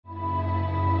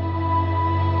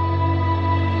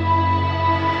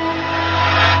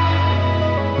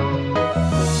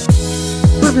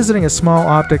visiting a small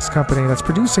optics company that's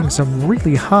producing some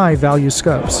really high-value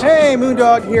scopes. Hey,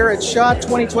 Moondog here at SHOT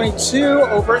 2022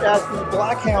 over at the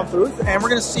Black Hound booth, and we're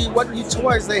going to see what new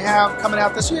toys they have coming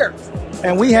out this year.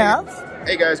 And we have...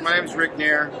 Hey guys, my name is Rick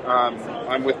Nair.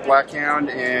 I'm with Black Hound,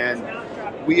 and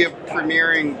we are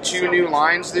premiering 2 new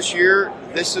lines this year.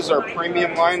 This is our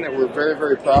premium line that we're very,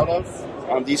 very proud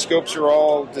of. These scopes are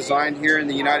all designed here in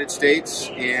the United States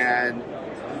and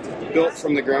built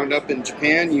from the ground up in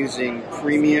Japan using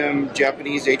premium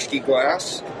Japanese HD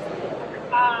glass.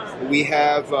 We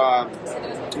have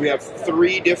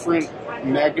 3 different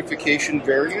magnification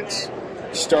variants,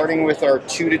 starting with our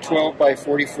 2 to 12 by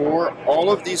 44.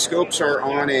 All of these scopes are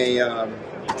on a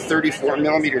 34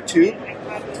 millimeter tube.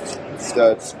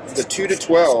 The 2 to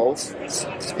 12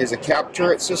 is a cap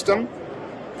turret system,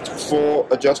 full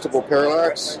adjustable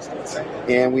parallax,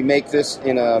 and we make this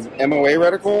in a MOA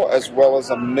reticle as well as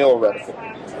a mil reticle.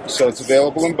 So it's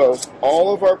available in both.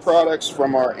 All of our products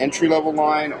from our entry-level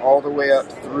line all the way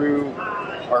up through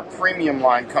our premium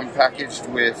line come packaged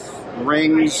with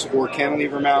rings or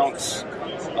cantilever mounts,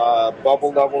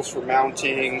 bubble levels for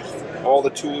mounting, all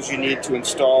the tools you need to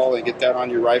install and get that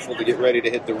on your rifle to get ready to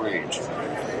hit the range.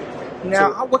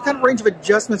 Now, what kind of range of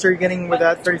adjustments are you getting with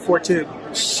that 34 tube?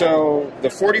 So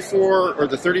the 44 or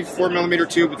the 34 millimeter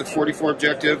tube with the 44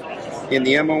 objective, in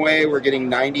the MOA we're getting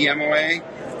 90 MOA,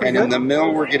 and in the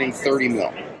mil we're getting 30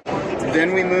 mil.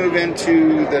 Then we move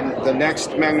into the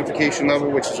next magnification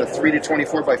level, which is a 3 to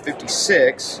 24 by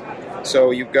 56. So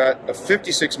you've got a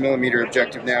 56 millimeter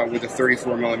objective now with a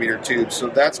 34 millimeter tube. So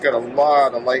that's got a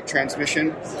lot of light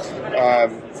transmission.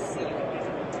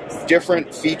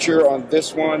 Different feature on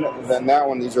this one than that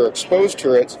one. These are exposed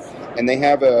turrets, and they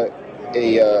have a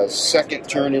second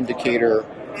turn indicator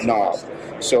knob.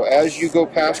 So as you go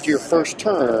past your first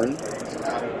turn,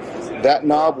 that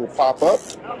knob will pop up,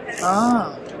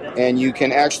 and you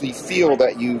can actually feel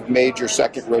that you've made your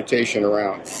second rotation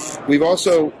around. We've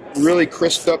also really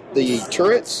crisped up the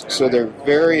turrets, so they're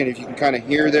very, and if you can kind of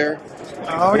hear there,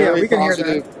 we can hear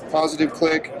that. Positive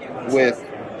click with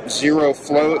 0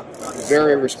 float,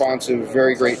 very responsive,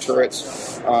 very great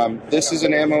turrets. This is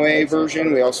an MOA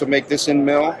version. We also make this in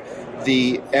mil.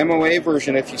 The MOA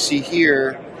version, if you see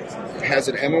here, has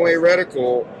an MOA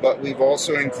reticle, but we've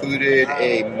also included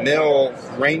a mil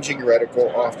ranging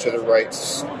reticle off to the right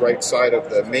side of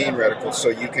the main reticle, so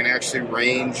you can actually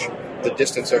range the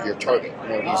distance of your target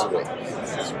more easily.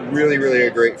 It's really, really a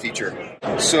great feature.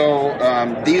 So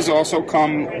these also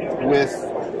come with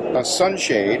a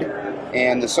sunshade,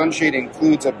 and the sunshade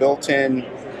includes a built-in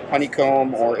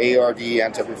honeycomb or ARD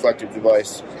anti-reflective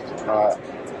device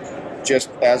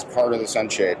just as part of the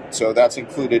sunshade. So that's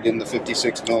included in the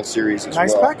 56 mil series as well.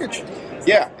 Nice package.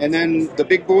 Yeah, and then the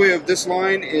big boy of this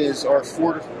line is our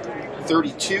 4 to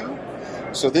 32.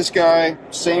 So this guy,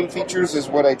 same features as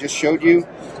what I just showed you.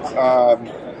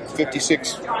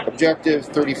 56 objective,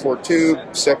 34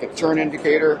 tube, second turn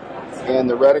indicator, and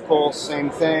the reticle,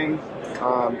 same thing.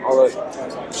 All it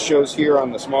shows here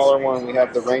on the smaller one, we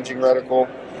have the ranging reticle.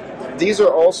 These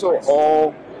are also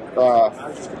all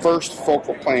first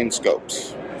focal plane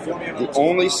scopes. The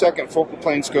only second focal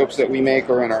plane scopes that we make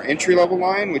are in our entry-level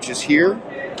line, which is here.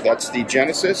 That's the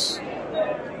Genesis.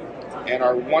 And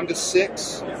our 1 to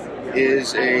 6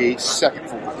 is a second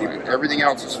focal plane. Everything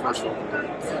else is first focal plane.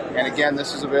 And again,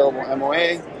 this is available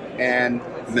MOA and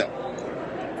mil.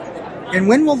 And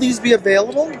when will these be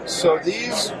available? So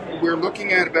these, we're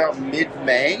looking at about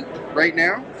mid-May right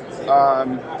now.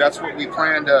 That's what we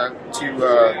plan to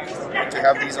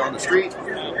have these on the street.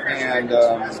 And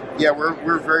yeah,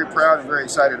 we're very proud and very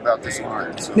excited about this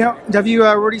line. So. Now, have you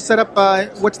already set up,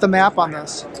 what's the map on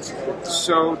this?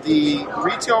 So the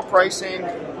retail pricing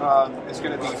is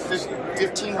going to be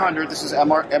 $1,500. This is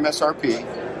MSRP.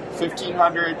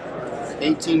 $1,500,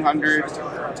 $1,800,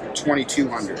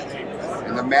 $2,200.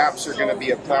 And the maps are going to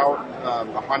be about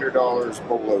 $100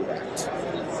 below that.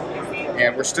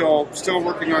 And we're still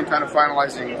working on kind of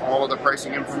finalizing all of the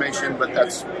pricing information, but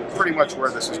that's pretty much where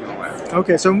this is going to land.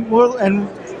 Okay, so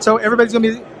so everybody's going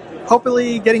to be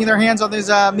hopefully getting their hands on these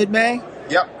mid-May?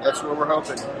 Yep, that's what we're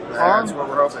hoping. That's what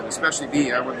we're hoping, especially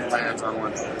me. I wouldn't get my hands on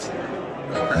one.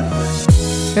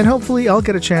 And hopefully I'll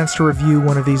get a chance to review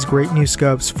one of these great new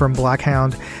scopes from Black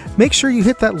Hound. Make sure you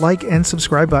hit that like and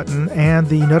subscribe button and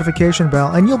the notification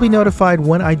bell, and you'll be notified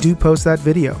when I do post that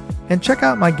video. And check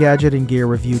out my gadget and gear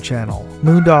review channel,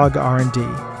 Moondog R&D.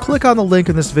 Click on the link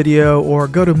in this video or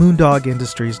go to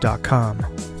moondogindustries.com.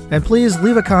 And please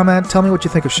leave a comment, tell me what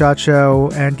you think of SHOT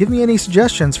Show, and give me any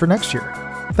suggestions for next year.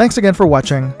 Thanks again for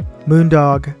watching.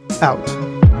 Moondog out.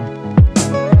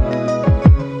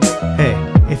 Hey,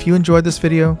 if you enjoyed this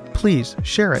video, please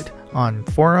share it, on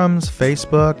forums,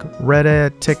 Facebook,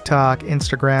 Reddit, TikTok,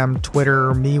 Instagram,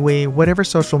 Twitter, MeWe, whatever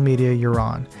social media you're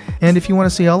on. And if you want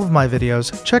to see all of my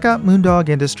videos, check out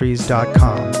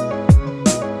moondogindustries.com.